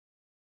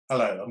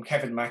Hello, I'm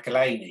Kevin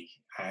McEleny,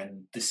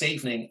 and this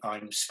evening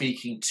I'm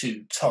speaking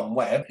to Tom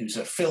Webb, who's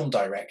a film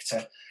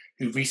director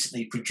who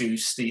recently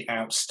produced the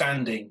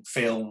outstanding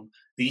film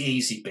The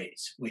Easy Bit,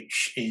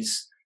 which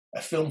is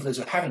a film for those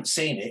who haven't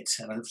seen it,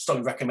 and I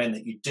strongly recommend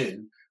that you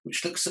do,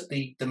 which looks at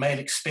the male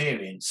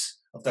experience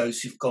of those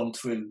who've gone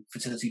through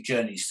fertility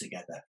journeys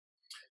together.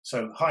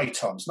 So, hi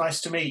Tom, it's nice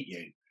to meet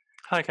you.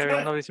 Hi, Can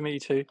Kevin. I, Lovely to meet you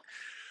too.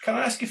 can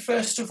I ask you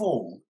first of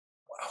all,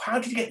 how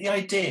did you get the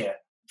idea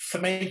for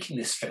making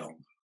this film?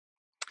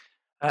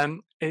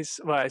 It's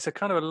a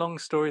kind of a long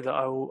story that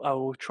I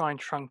will try and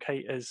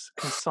truncate as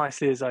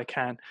concisely as I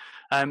can.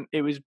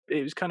 It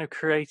was kind of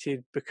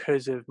created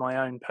because of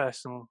my own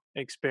personal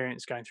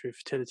experience going through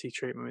fertility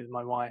treatment with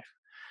my wife.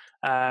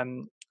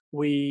 Um,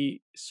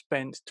 we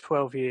spent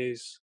 12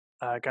 years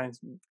going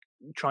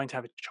trying to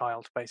have a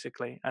child,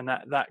 basically, and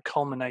that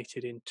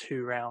culminated in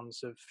 2 rounds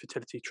of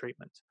fertility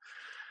treatment.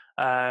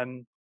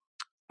 Um,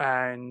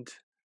 and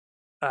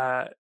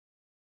uh,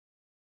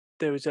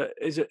 there was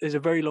is a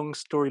very long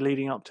story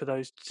leading up to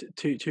those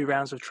two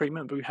rounds of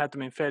treatment, but we had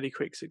them in fairly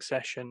quick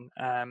succession.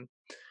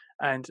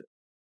 And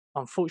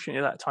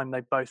unfortunately, at that time,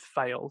 they both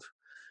failed,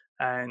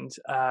 and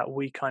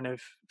we kind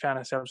of found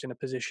ourselves in a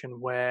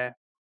position where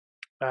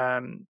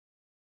um,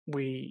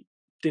 we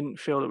didn't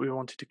feel that we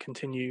wanted to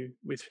continue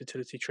with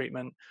fertility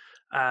treatment,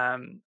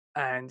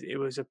 and it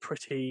was a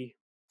pretty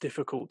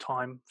difficult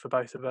time for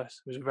both of us.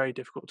 It was a very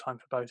difficult time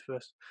for both of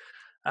us,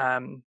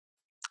 um,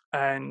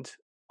 and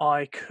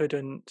I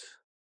couldn't.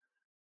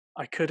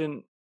 I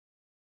couldn't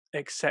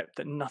accept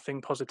that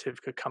nothing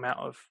positive could come out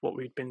of what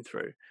we'd been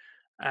through.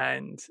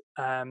 And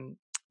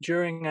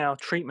during our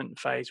treatment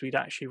phase, we'd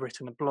actually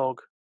written a blog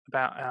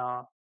about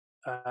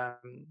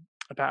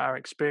our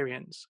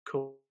experience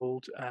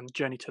called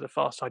 "Journey to the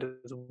Far Side of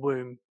the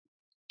Womb,"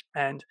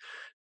 and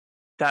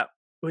that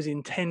was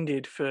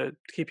intended for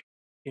keeping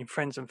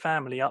friends and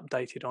family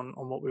updated on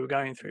what we were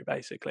going through,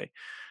 basically.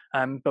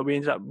 But we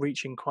ended up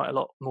reaching quite a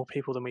lot more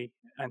people than we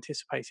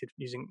anticipated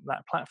using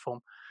that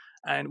platform.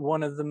 And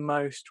one of the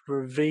most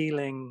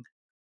revealing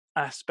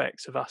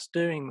aspects of us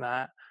doing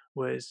that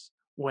was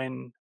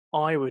when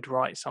I would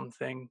write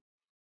something,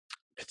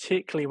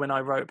 particularly when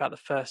I wrote about the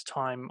first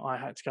time I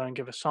had to go and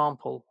give a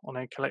sample on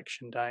a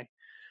collection day.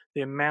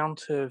 The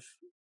amount of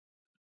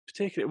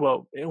particularly,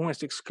 well,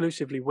 almost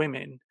exclusively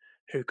women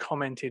who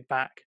commented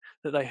back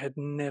that they had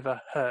never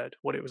heard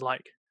what it was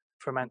like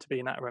for a man to be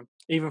in that room,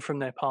 even from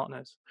their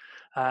partners.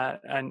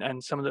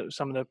 And some of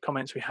the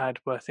comments we had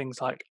were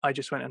things like, "I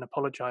just went and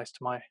apologized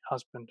to my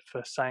husband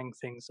for saying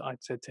things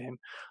I'd said to him,"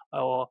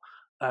 or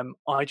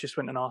 "I just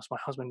went and asked my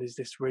husband, is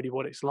this really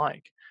what it's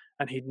like?"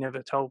 And he'd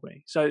never told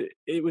me. So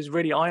it was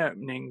really eye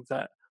opening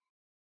that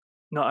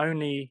not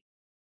only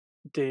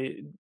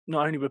did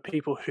not only were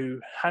people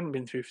who hadn't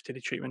been through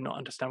fertility treatment not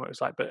understand what it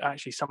was like, but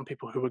actually some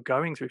people who were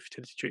going through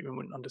fertility treatment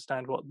wouldn't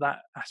understand what that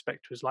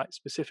aspect was like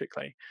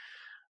specifically.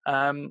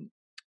 Um,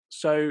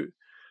 so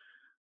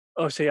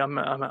obviously, I'm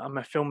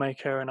a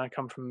filmmaker and I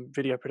come from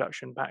video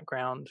production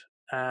background.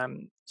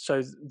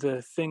 So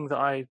the thing that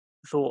I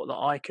thought that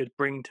I could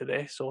bring to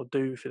this or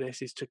do for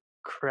this is to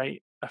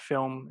create a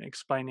film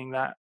explaining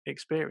that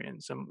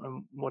experience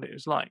and what it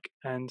was like.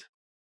 And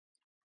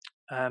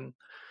um,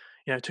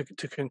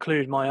 to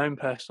conclude my own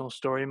personal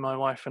story, my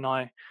wife and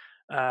I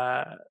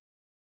uh,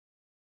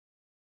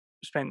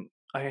 spent,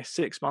 I guess,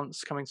 6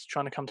 months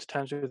trying to come to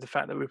terms with the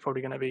fact that we were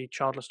probably going to be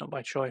childless, not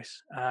by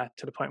choice,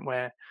 to the point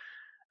where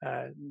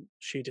uh,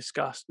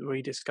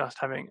 we discussed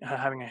having a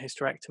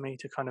hysterectomy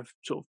to kind of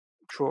sort of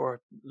draw a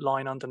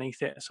line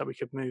underneath it so we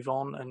could move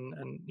on,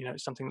 and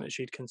it's something that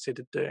she'd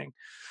considered doing.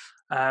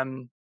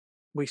 Um,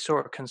 we saw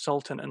a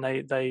consultant, and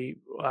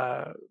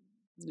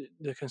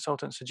the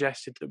consultant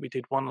suggested that we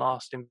did one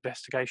last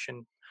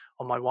investigation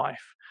on my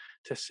wife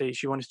to see.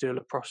 She wanted to do a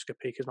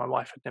laparoscopy because my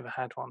wife had never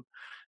had one.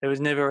 There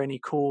was never any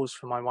cause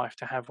for my wife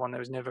to have one. There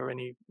was never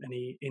any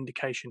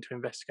indication to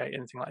investigate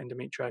anything like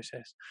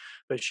endometriosis,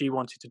 but she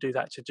wanted to do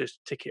that to just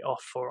tick it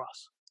off for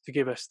us, to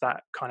give us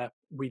that kind of,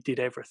 we did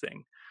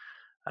everything.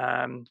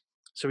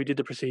 So we did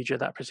the procedure.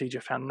 That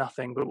procedure found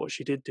nothing, but what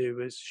she did do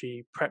was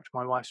she prepped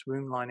my wife's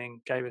womb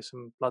lining, gave her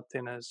some blood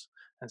thinners,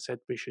 and said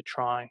we should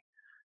try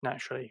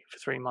naturally for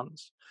 3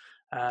 months.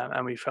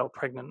 And we fell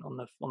pregnant on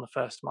the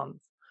first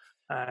month,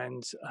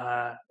 and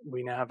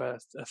we now have a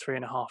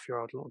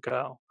 3.5-year-old little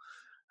girl.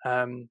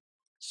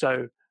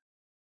 So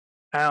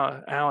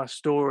our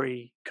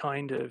story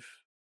kind of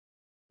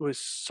was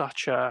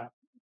such a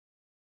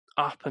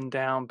up and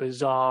down,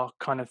 bizarre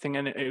kind of thing,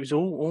 and it was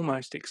all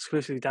almost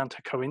exclusively down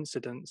to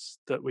coincidence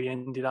that we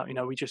ended up.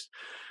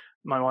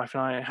 My wife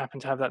and I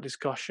happened to have that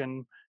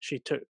discussion.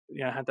 She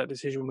had that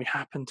decision. We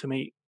happened to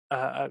meet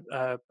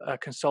a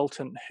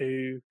consultant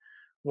who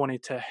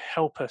wanted to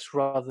help us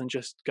rather than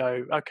just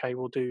go, okay,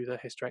 we'll do the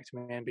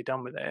hysterectomy and be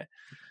done with it.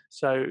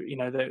 So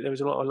there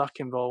was a lot of luck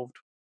involved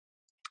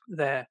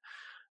there,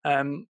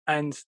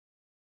 and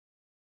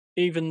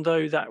even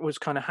though that was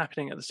kind of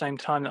happening at the same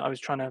time that I was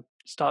trying to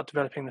start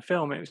developing the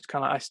film, it was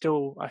kind of like, I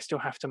still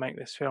have to make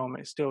this film.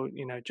 It's still,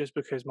 just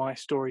because my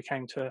story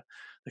came to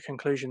the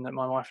conclusion that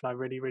my wife and I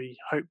really, really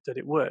hoped that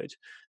it would,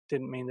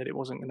 didn't mean that it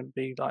wasn't going to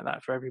be like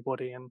that for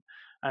everybody,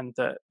 and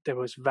that there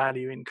was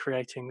value in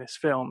creating this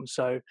film.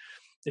 So,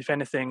 if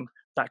anything,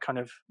 that kind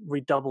of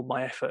redoubled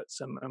my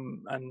efforts,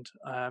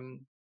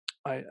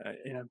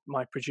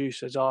 my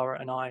producer Zara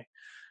and I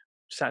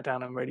sat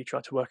down and really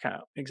tried to work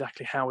out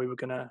exactly how we were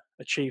going to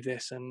achieve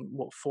this and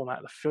what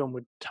format the film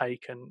would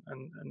take, and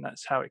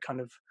that's how it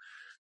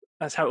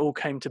all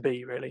came to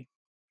be, really.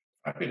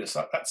 Fabulous.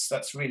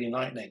 That's really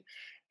enlightening.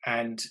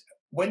 And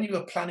when you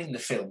were planning the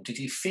film, did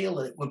you feel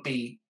that it would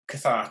be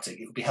cathartic?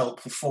 It would be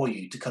helpful for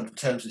you to come to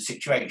terms with the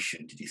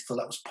situation? Did you feel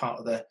that was part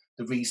of the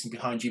reason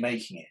behind you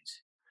making it?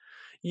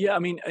 Yeah, I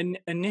mean,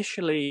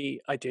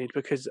 initially I did,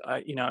 because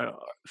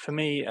for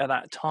me at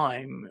that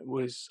time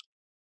was,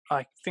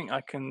 I think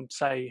I can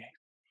say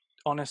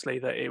honestly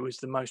that it was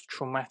the most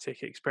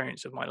traumatic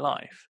experience of my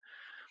life.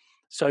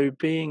 So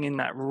being in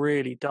that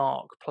really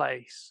dark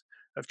place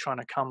of trying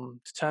to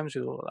come to terms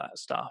with all of that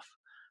stuff,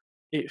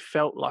 it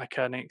felt like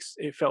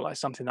it felt like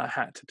something I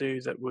had to do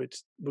that would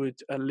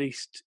at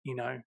least,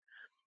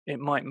 it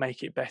might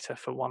make it better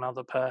for one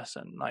other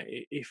person. Like,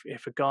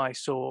 if a guy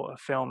saw a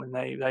film and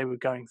they were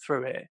going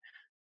through it,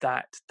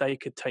 that they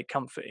could take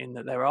comfort in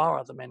that there are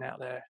other men out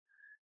there,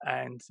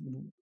 and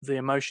the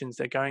emotions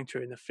they're going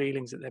through and the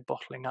feelings that they're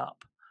bottling up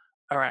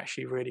are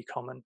actually really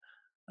common.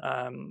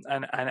 And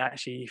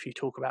actually, if you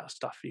talk about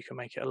stuff, you can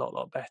make it a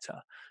lot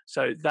better.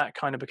 So that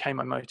kind of became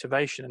my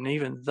motivation. And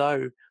even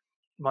though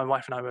my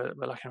wife and I were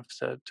lucky enough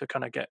to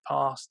kind of get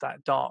past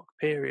that dark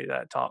period,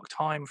 that dark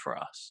time for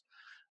us,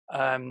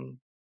 um,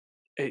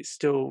 it's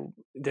still,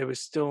 there was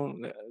still,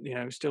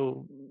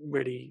 still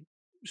really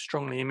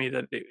strongly in me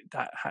that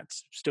that had to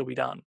still be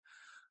done.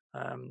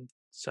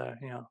 So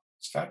yeah.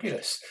 It's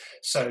fabulous.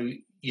 So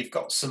you've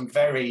got some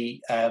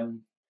very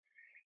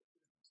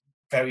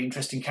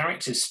interesting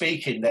characters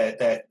speaking.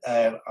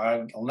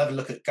 I'll never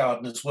look at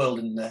Gardener's World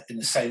in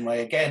the same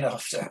way again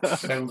after a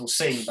memorable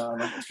scene. I'm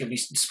not giving you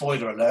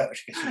spoiler alert,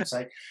 which I guess you would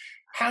say.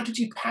 How did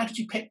you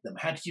pick them?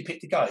 How did you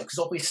pick the guys? Because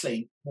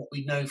obviously, what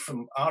we know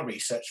from our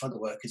research and other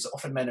work is that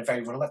often men are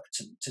very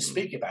reluctant to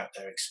speak about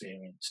their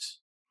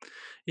experience.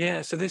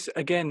 Yeah, so this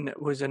again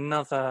was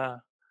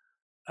another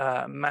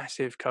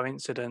massive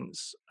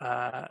coincidence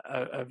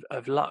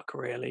of luck,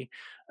 really.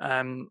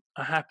 I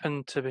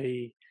happened to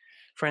be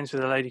friends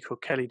with a lady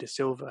called Kelly De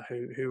Silva,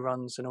 who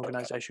runs an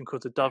organisation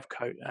called the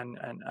Dovecote, and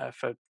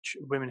for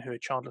women who are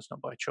childless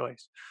not by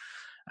choice.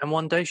 And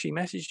one day she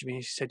messaged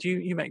me. She said,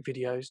 "You make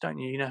videos, don't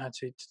you? You know how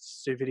to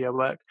do video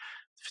work.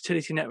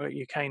 Fertility Network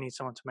UK needs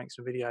someone to make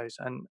some videos."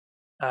 And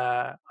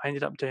I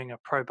ended up doing a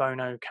pro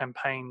bono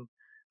campaign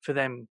for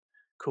them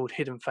called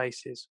Hidden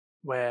Faces,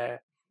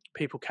 where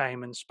people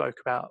came and spoke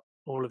about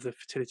all of the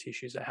fertility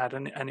issues they had,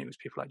 and it was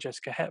people like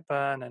Jessica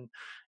Hepburn, and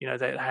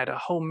they had a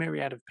whole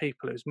myriad of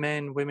people. It was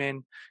men,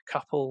 women,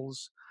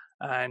 couples,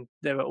 and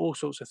there were all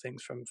sorts of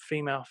things from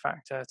female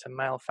factor to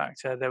male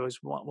factor. There was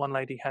one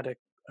lady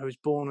who was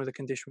born with a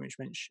condition which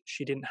meant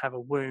she didn't have a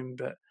womb,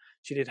 but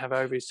she did have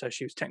ovaries, so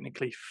she was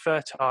technically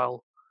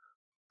fertile,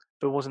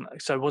 but wasn't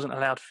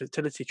allowed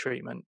fertility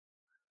treatment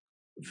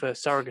for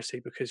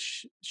surrogacy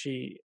because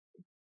she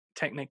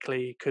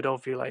technically could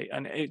ovulate,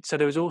 and so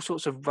there was all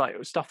sorts of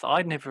stuff that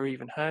I'd never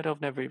even heard of,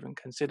 never even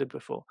considered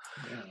before.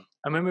 Yeah.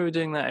 And when we were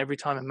doing that, every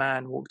time a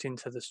man walked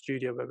into the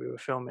studio where we were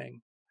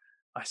filming,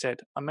 I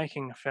said, "I'm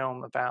making a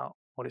film about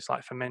what it's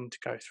like for men to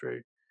go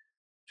through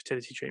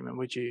fertility treatment.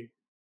 Would you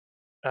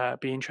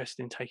be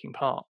interested in taking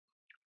part?"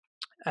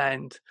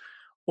 And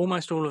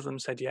almost all of them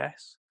said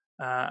yes.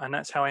 And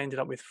that's how I ended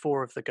up with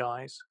four of the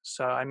guys.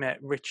 So I met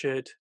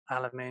Richard,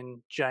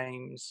 Alamin,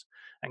 James,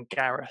 and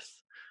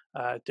Gareth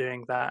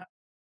doing that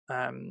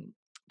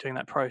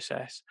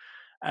process.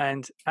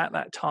 And at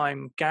that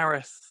time,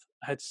 Gareth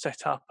had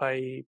set up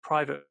a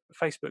private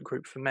Facebook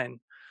group for men,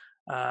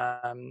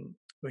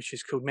 which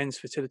is called Men's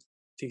Fertility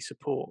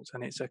Support,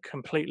 and it's a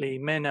completely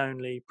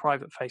men-only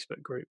private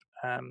Facebook group.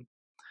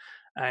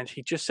 And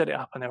he just set it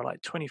up, and there were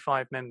like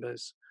 25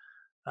 members.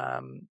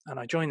 And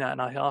I joined that,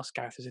 and I asked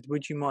Gareth, I said,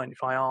 "Would you mind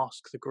if I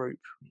ask the group,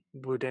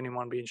 would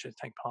anyone be interested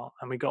to take part?"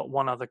 And we got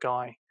one other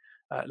guy,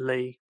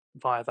 Lee,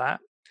 via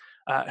that,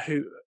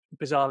 who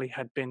bizarrely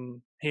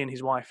he and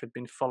his wife had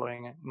been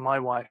following my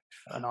wife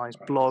and I's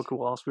Right. blog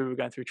whilst we were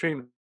going through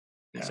treatment.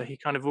 Yeah. So he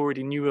kind of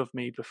already knew of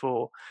me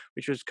before,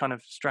 which was kind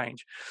of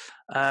strange.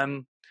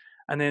 And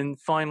then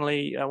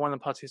finally, one of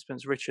the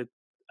participants, Richard,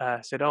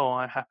 said, "Oh,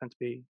 I happen to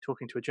be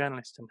talking to a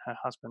journalist and her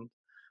husband.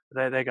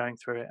 They're going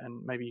through it,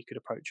 and maybe you could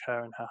approach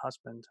her and her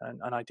husband."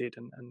 And I did,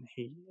 and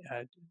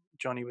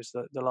Johnny was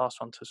the last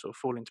one to sort of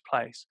fall into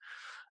place.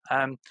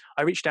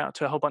 I reached out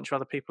to a whole bunch of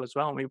other people as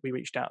well, and we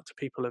reached out to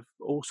people of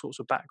all sorts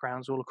of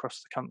backgrounds all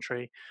across the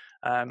country.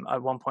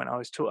 At one point, I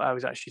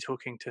was actually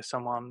talking to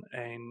someone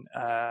in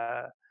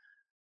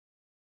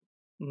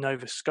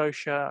Nova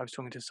Scotia. I was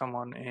talking to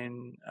someone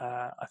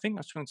I think I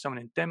was talking to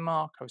someone in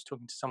Denmark. I was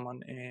talking to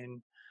someone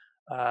in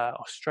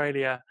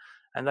Australia,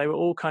 and they were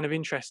all kind of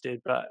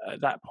interested. But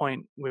at that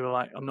point, we were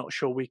like, I'm not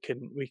sure we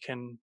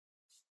can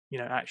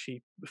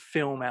actually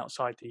film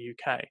outside the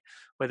UK,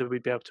 whether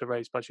we'd be able to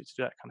raise budget to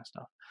do that kind of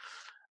stuff.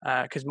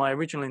 Because my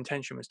original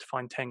intention was to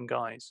find 10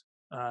 guys.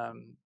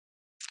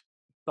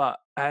 But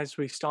as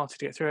we started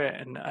to get through it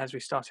and as we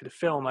started to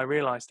film, I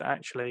realized that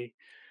actually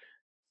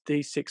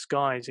these 6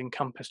 guys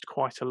encompassed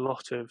quite a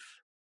lot of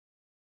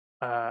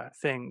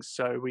things.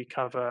 So we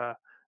cover,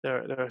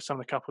 there are some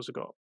of the couples have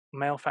got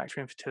male factor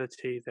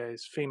infertility,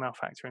 there's female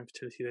factor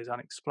infertility, there's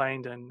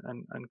unexplained and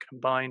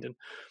combined, and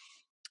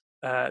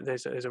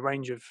there's a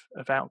range of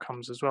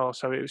outcomes as well.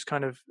 So it was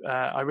kind of,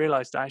 I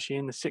realized that actually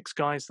in the 6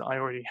 guys that I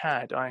already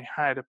had, I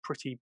had a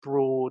pretty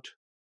broad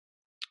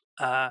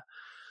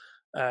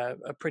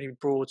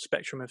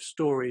spectrum of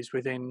stories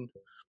within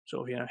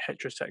sort of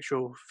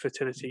heterosexual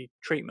fertility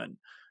treatment.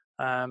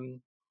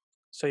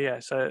 So yeah,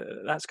 so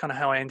that's kind of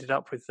how I ended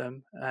up with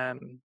them.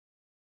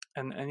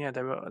 And yeah,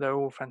 they were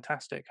all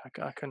fantastic.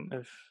 I couldn't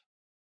have,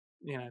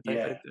 Yeah,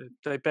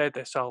 they bared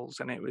their souls,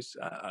 and it was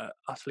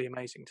utterly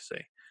amazing to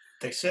see.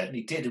 they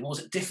certainly did. And was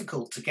it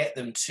difficult to get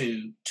them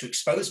to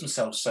expose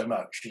themselves so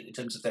much in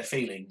terms of their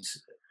feelings?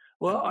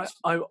 Well,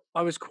 And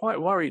I was quite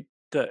worried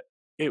that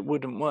it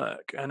wouldn't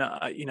work, and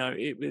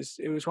it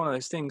was one of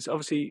those things.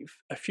 Obviously,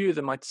 a few of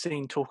them I'd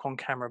seen talk on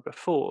camera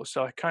before,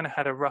 so I kind of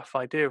had a rough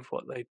idea of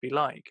what they'd be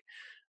like.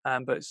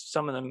 But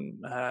some of them,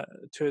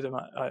 2 of them,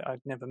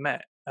 I'd never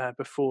met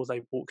before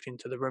they walked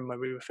into the room where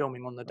we were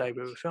filming on the day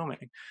we were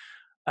filming.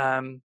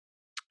 Um,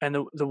 and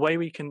the way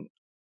we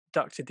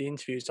conducted the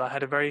interviews, I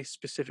had a very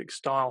specific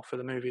style for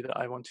the movie that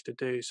I wanted to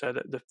do, so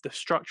that the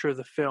structure of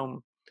the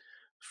film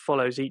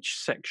follows each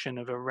section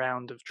of a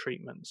round of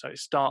treatment. So it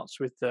starts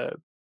with the,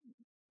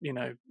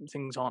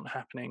 things aren't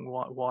happening.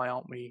 Why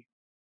aren't we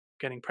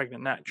getting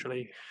pregnant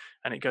naturally?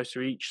 And it goes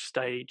through each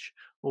stage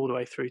all the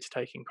way through to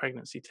taking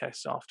pregnancy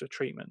tests after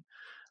treatment.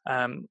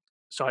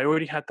 So I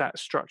already had that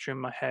structure in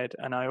my head,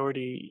 and I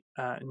already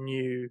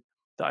knew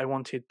that I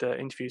wanted the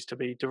interviews to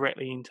be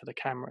directly into the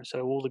camera.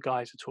 So all the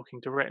guys are talking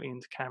directly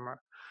into camera.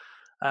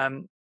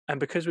 And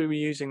because we were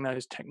using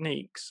those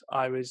techniques,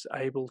 I was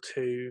able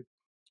to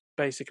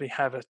basically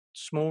have a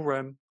small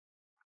room.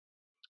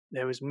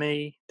 There was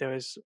me, there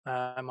was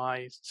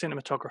my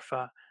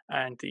cinematographer,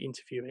 and the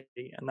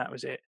interviewee, and that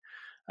was it.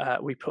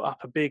 We put up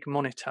a big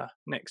monitor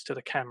next to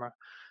the camera,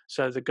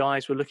 so the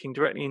guys were looking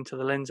directly into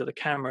the lens of the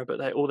camera,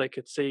 but all they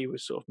could see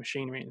was sort of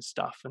machinery and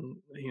stuff, and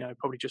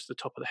probably just the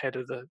top of the head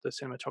of the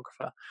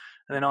cinematographer.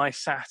 And then I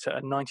sat at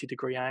a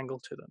 90-degree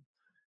angle to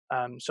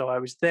them, so I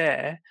was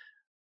there,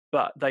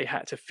 but they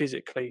had to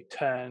physically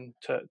turn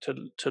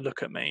to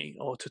look at me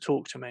or to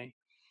talk to me.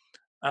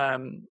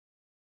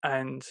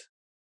 And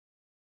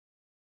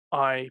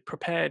I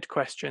prepared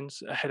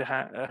questions ahead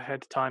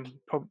of time,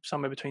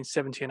 somewhere between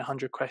 70 and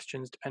 100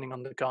 questions, depending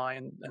on the guy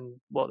and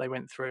what they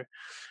went through.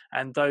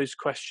 And those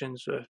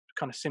questions were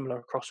kind of similar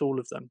across all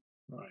of them.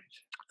 right,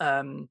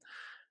 Um,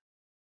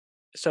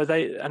 so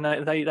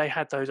they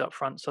had those up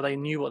front, so they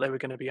knew what they were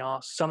going to be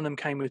asked. Some of them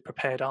came with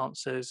prepared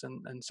answers,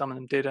 and some of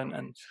them didn't. right.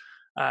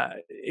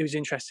 And it was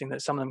interesting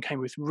that some of them came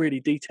with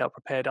really detailed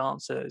prepared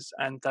answers,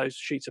 and those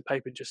sheets of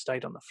paper just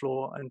stayed on the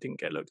floor and didn't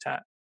get looked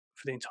at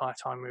for the entire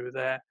time we were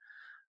there.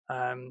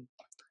 And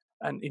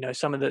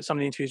some of the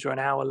interviews were an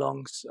hour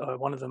long.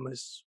 One of them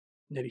was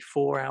nearly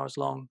 4 hours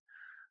long.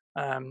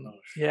 Gosh.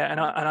 Yeah, and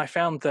I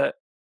found that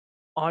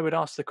I would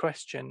ask the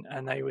question,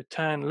 and they would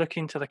turn, look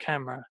into the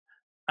camera,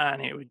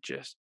 and it would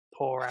just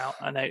pour out,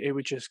 and it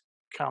would just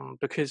come,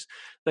 because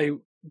they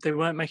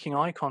weren't making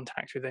eye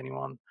contact with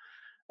anyone.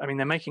 I mean,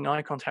 they're making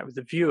eye contact with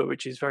the viewer,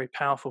 which is very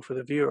powerful for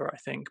the viewer, I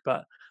think,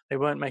 but they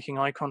weren't making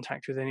eye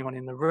contact with anyone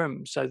in the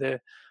room. So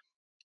that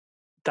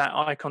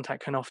eye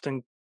contact can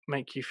often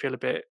make you feel a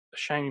bit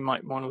ashamed. You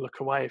might want to look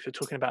away if you're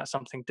talking about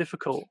something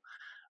difficult,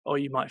 or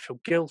you might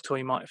feel guilt, or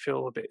you might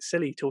feel a bit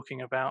silly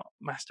talking about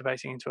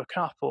masturbating into a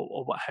cup,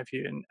 or what have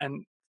you.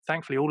 And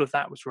thankfully, all of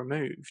that was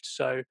removed.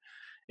 So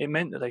it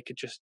meant that they could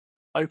just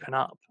open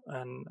up.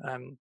 And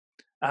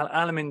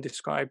Alamin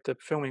described the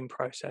filming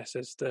process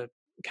as the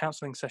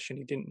counselling session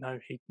he didn't know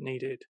he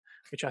needed,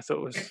 which I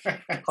thought was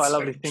quite a So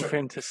lovely thing for true.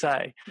 him to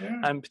say.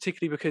 Yeah. And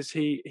particularly because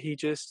he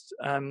just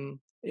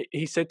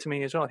he said to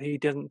me as well, he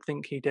didn't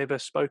think he'd ever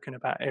spoken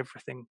about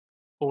everything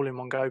all in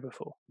one go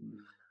before. Mm.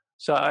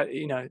 So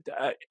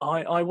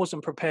I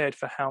wasn't prepared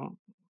for how,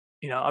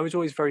 I was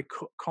always very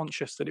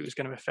conscious that it was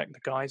going to affect the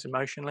guys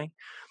emotionally,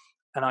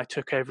 and I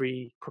took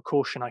every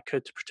precaution I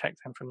could to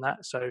protect them from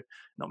that. So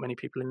not many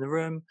people in the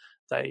room.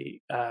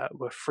 They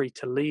were free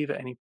to leave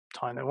at any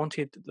time they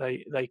wanted.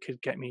 They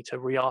could get me to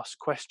re-ask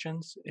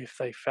questions if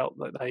they felt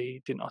that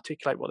they didn't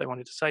articulate what they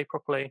wanted to say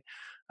properly.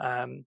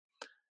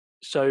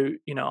 So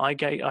I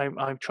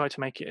tried to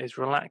make it as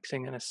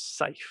relaxing and as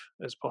safe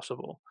as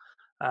possible.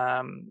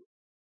 Um,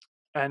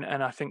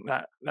 and I think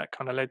that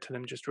kind of led to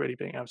them just really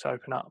being able to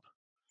open up.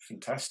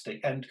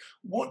 Fantastic. And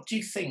what do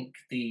you think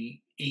the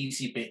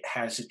easy bit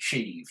has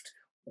achieved?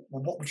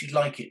 What would you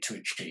like it to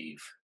achieve?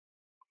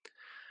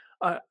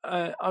 I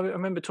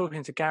remember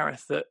talking to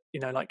Gareth that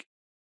like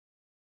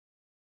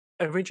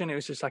originally it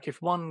was just like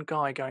if one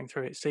guy going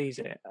through it sees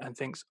it and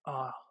thinks,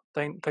 "Ah,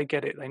 they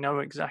get it. They know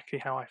exactly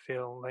how I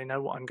feel. They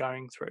know what I'm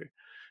going through."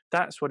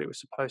 That's what it was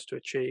supposed to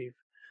achieve.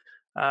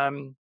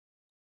 Um,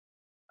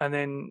 and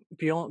then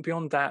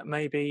beyond that,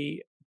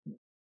 maybe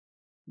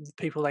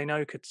people they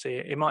know could see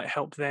it. It might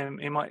help them.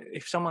 It might,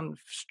 if someone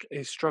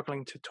is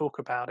struggling to talk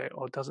about it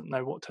or doesn't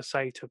know what to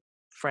say to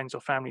friends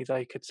or family,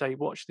 they could say,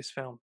 "Watch this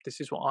film. This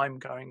is what I'm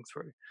going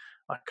through.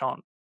 I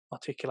can't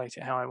articulate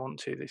it how I want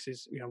to. This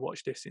is,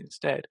 watch this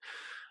instead."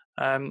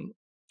 Um,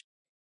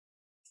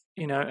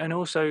 and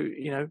also,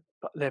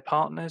 their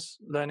partners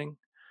learning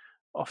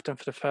often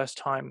for the first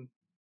time.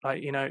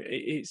 Like,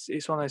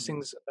 it's one of those Mm.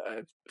 things.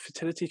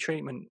 Fertility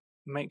treatment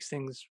makes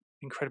things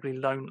incredibly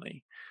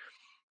lonely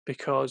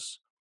because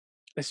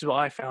this is what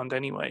I found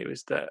anyway,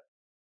 was that,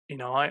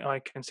 I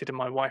consider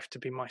my wife to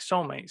be my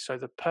soulmate. So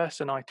the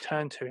person I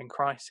turn to in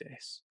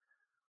crisis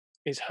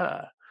is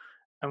her.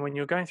 And when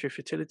you're going through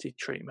fertility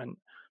treatment,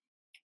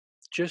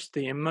 just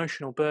the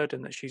emotional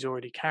burden that she's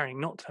already carrying,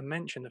 not to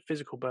mention the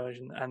physical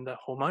burden and the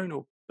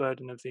hormonal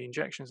burden of the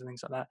injections and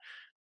things like that,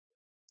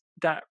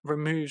 that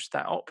removes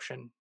that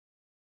option.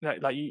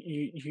 Like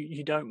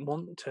you don't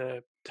want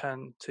to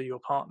turn to your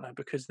partner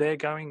because they're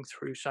going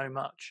through so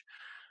much,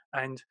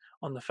 and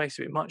on the face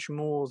of it, much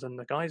more than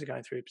the guys are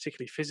going through,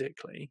 particularly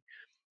physically,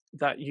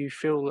 that you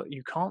feel that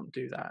you can't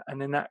do that,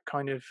 and then that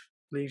kind of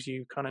leaves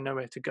you kind of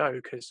nowhere to go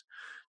because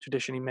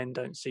traditionally men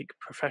don't seek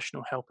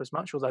professional help as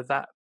much, although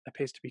that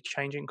appears to be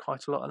changing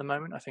quite a lot at the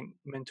moment. I think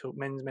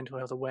men's mental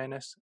health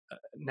awareness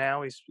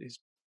now is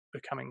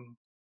becoming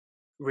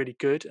really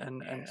good,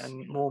 and, and Yes,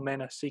 and yeah, more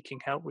men are seeking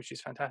help, which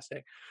is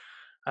fantastic.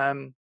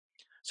 um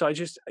so I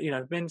just,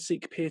 men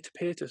seek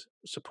peer-to-peer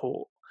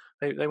support.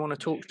 They want to they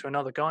do. talk to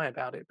another guy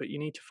about it, but you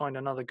need to find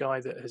another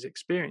guy that has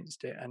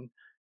experienced it, and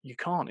you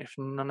can't if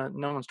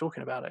no one's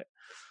talking about it.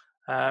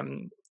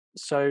 Um,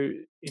 so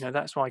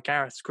that's why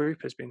Gareth's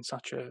group has been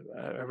such a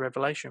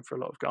revelation for a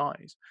lot of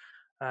guys.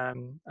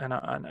 And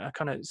I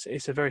kind of,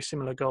 it's a very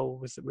similar goal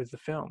with the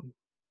film.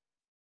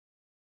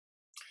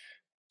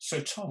 So,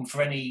 Tom,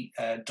 for any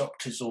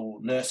doctors or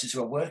nurses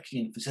who are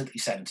working in fertility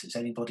centres,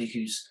 anybody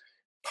who's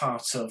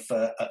part of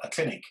a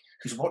clinic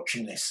who's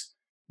watching this,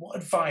 what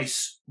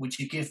advice would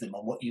you give them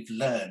on what you've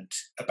learned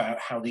about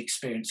how the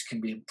experience can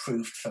be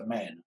improved for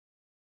men?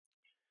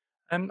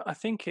 I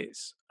think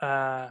it's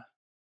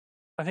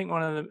I think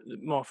one of the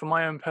more from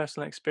my own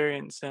personal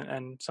experience,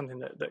 and something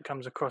that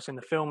comes across in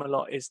the film a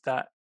lot, is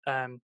that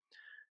um,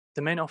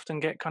 the men often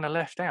get kind of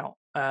left out.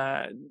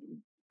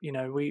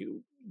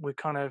 We're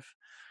kind of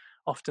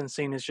often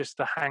seen as just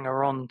the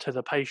hanger on to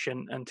the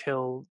patient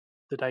until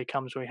the day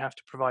comes where we have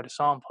to provide a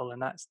sample,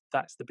 and that's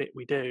the bit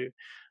we do.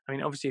 I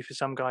mean, obviously, for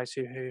some guys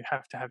who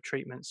have to have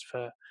treatments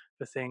for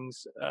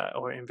things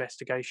or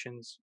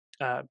investigations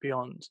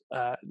beyond,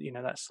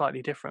 that's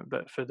slightly different.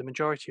 But for the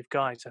majority of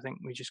guys, I think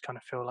we just kind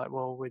of feel like,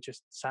 well, we're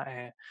just sat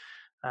here.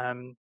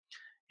 Um,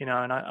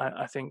 and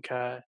I think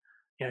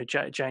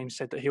James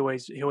said that he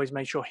always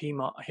made sure he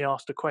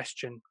asked a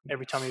question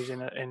every time he was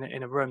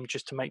in a room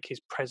just to make his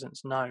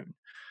presence known.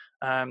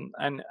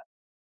 And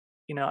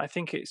I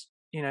think it's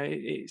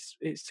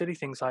silly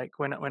things like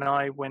when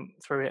I went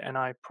through it and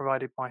I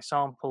provided my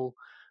sample,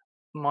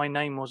 my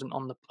name wasn't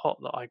on the pot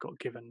that I got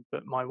given,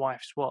 but my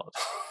wife's was,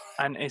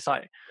 and it's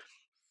like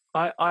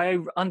I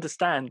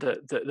understand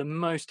that the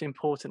most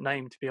important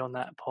name to be on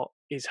that pot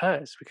is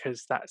hers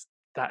because that's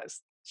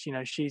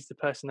she's the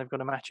person they've got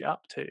to match it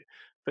up to.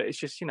 But it's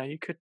just you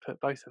could put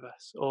both of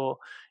us, or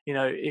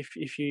if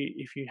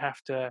you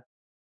have to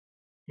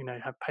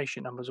have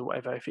patient numbers or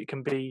whatever, if it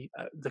can be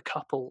the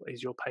couple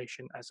is your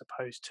patient as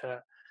opposed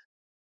to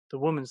the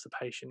woman's the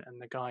patient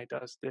and the guy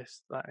does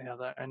this, that, and the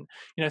other. And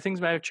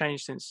things may have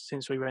changed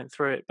since we went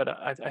through it, but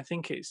I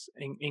think it's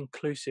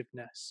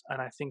inclusiveness,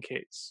 and I think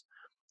it's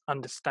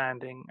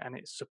understanding, and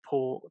it's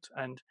support.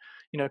 And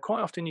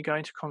quite often you go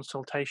into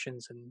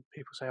consultations and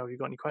people say, "Oh, you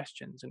got any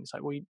questions?" And it's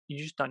like, well, you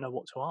just don't know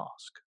what to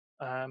ask.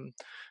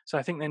 So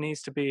I think there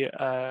needs to be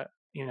I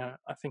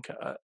think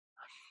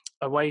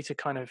a way to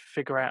kind of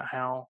figure out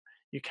how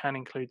you can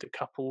include the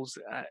couples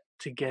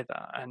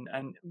together. And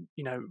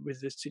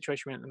with the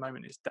situation we're in at the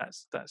moment, is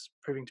that's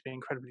proving to be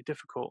incredibly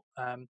difficult.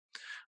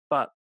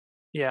 But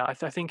yeah, I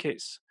think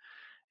it's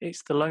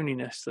the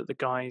loneliness that the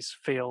guys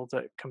feel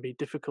that can be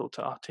difficult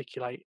to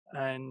articulate.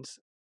 And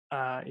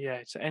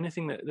yeah, so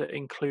anything that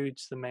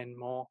includes the men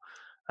more.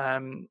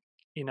 And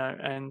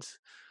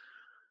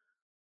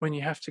when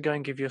you have to go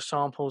and give your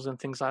samples and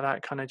things like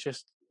that, kind of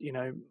just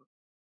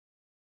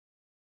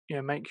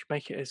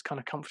make it as kind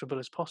of comfortable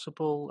as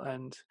possible.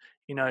 And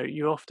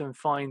you often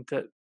find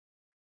that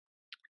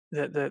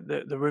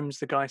the rooms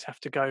the guys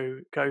have to go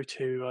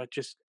to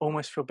just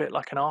almost feel a bit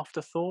like an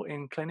afterthought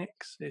in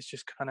clinics. It's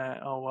just kind of,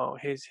 oh well,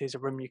 here's a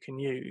room you can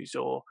use,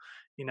 or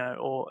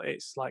or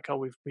it's like, oh,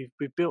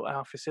 we've built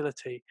our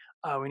facility,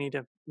 oh, we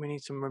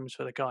need some rooms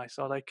for the guys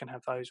so they can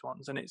have those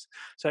ones. And it's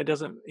so it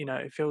doesn't,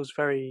 it feels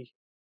very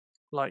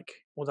like,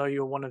 although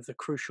you're one of the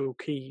crucial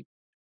key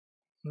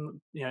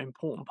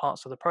important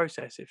parts of the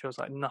process, it feels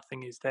like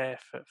nothing is there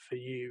for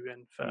you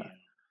and for Yeah.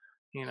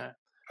 you know.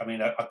 I mean,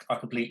 I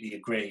completely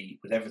agree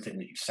with everything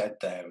that you've said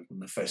there.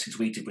 And the first things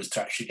we did was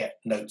to actually get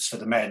notes for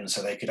the men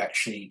so they could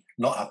actually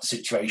not have the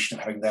situation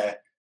of having their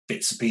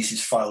bits and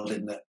pieces filed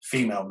in the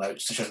female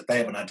notes to show that they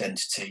have an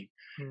identity.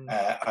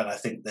 Mm. And I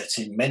think that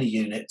in many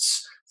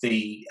units,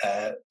 the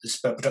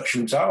sperm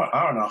production rooms are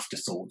an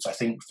afterthought. I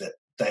think that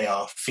they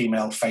are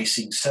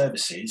female-facing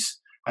services,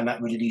 and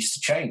that really needs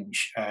to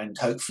change. And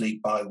hopefully,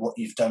 by what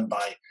you've done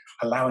by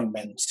allowing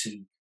men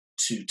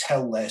to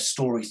tell their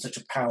stories in such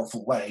a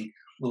powerful way,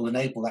 will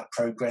enable that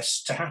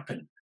progress to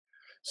happen.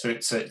 So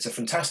it's a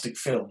fantastic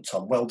film,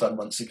 Tom. Well done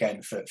once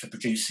again for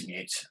producing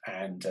it,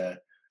 and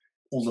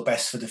all the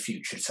best for the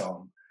future,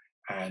 Tom.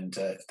 And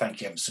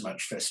thank you ever so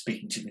much for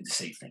speaking to me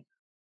this evening.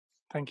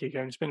 Thank you,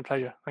 Kevin. It's been a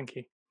pleasure. Thank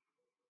you.